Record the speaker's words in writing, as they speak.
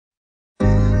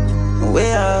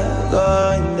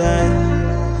going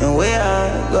down, and we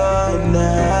are going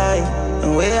down,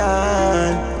 and we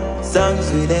are. Some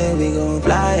sweet day we gon'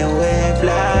 fly away,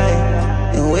 fly,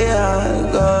 and we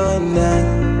are going down,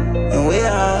 and we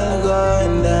are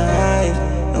going down,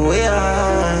 and we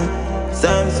are.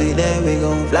 Some sweet day we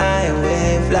gon' fly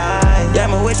away, fly. Yeah,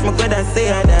 me wish me coulda see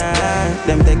her there.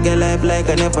 Them take your life like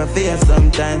I never fear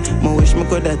sometime. Me wish me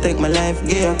coulda take my life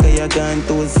gear, cause you're gone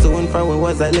too soon. For we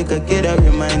was a little kid that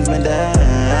reminds me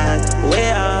that we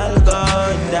all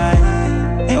gon' die,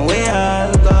 and we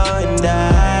all gon'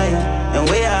 die, and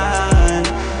we all.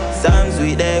 Some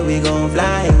sweet day we gon'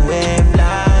 fly away,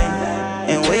 fly,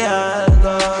 and we all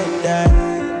gon' die,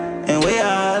 and we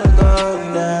all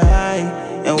gon' die,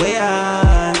 and we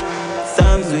all.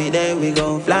 Some sweet day we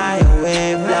gon' fly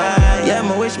away, fly. Yeah,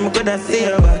 me wish me coulda see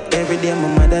her back. Every day my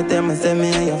mother tell me, say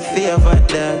me and your favorite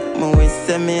dog. Me wish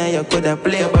say me and you coulda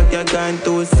play back. You're gone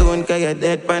too soon, cause you're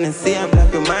dead pan the same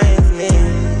block reminds me.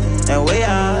 And we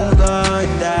all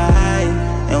gon' die,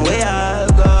 and we all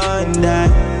gon' die,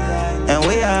 and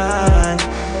we all.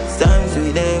 Some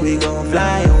sweet day we gon'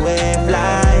 fly away,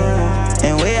 fly,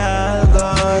 and we all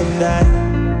gon' die,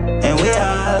 and we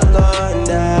all gon'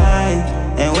 die,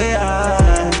 and we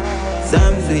all.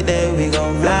 Some sweet day we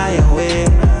gon' fly away.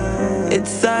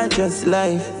 It's all just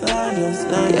life.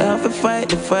 You have to fight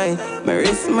the fight. Me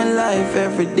risk my life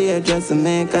every day just to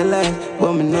make a life.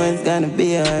 But me know it's gonna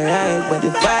be alright. But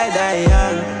if I die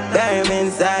young, bury me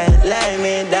inside, lay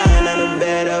me down on the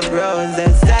bed of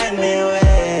roses. Stand me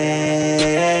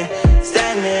away,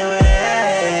 stand me away.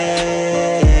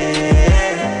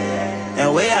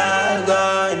 And we all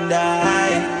gon'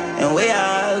 die, and we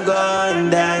all gon'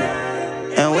 die,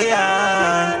 and we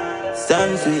all.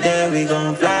 Some sweet day we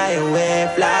gon' fly away,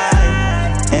 fly,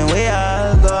 and we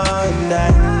all gon'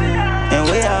 die, and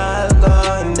we all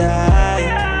gon' die,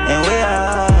 and we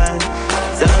all.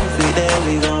 Some sweet day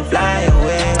we gon' fly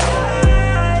away.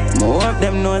 More of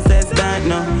them know say start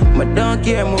now, but don't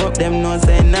care. More of them know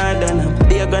say not done.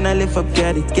 They gonna lift up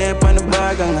carry cape on the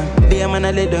bar gang. Be a man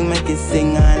a lay down make it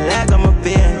sing on like I'm a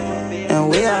pain. And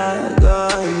we all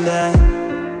gon' die,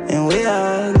 and we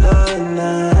all gon'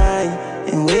 die,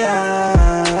 and we all.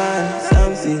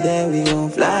 Some see that we gon'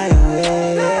 fly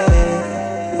away.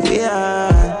 We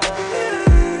are,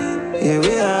 here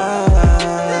we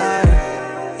are,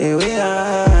 here we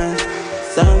are.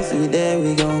 Some see that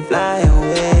we gon' fly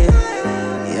away.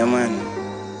 Yeah man,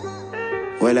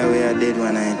 well I did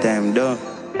one night time though.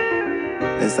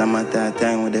 It's a matter of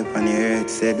time with up on the earth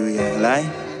said we are lie.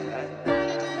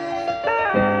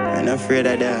 I'm not afraid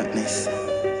of darkness.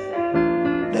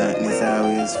 Darkness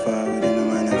always forward in a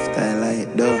man of light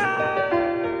though.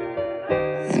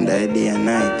 And I day and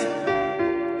night.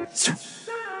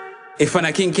 If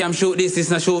I king can shoot this, it's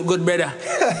not shoot good, brother.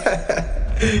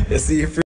 You see,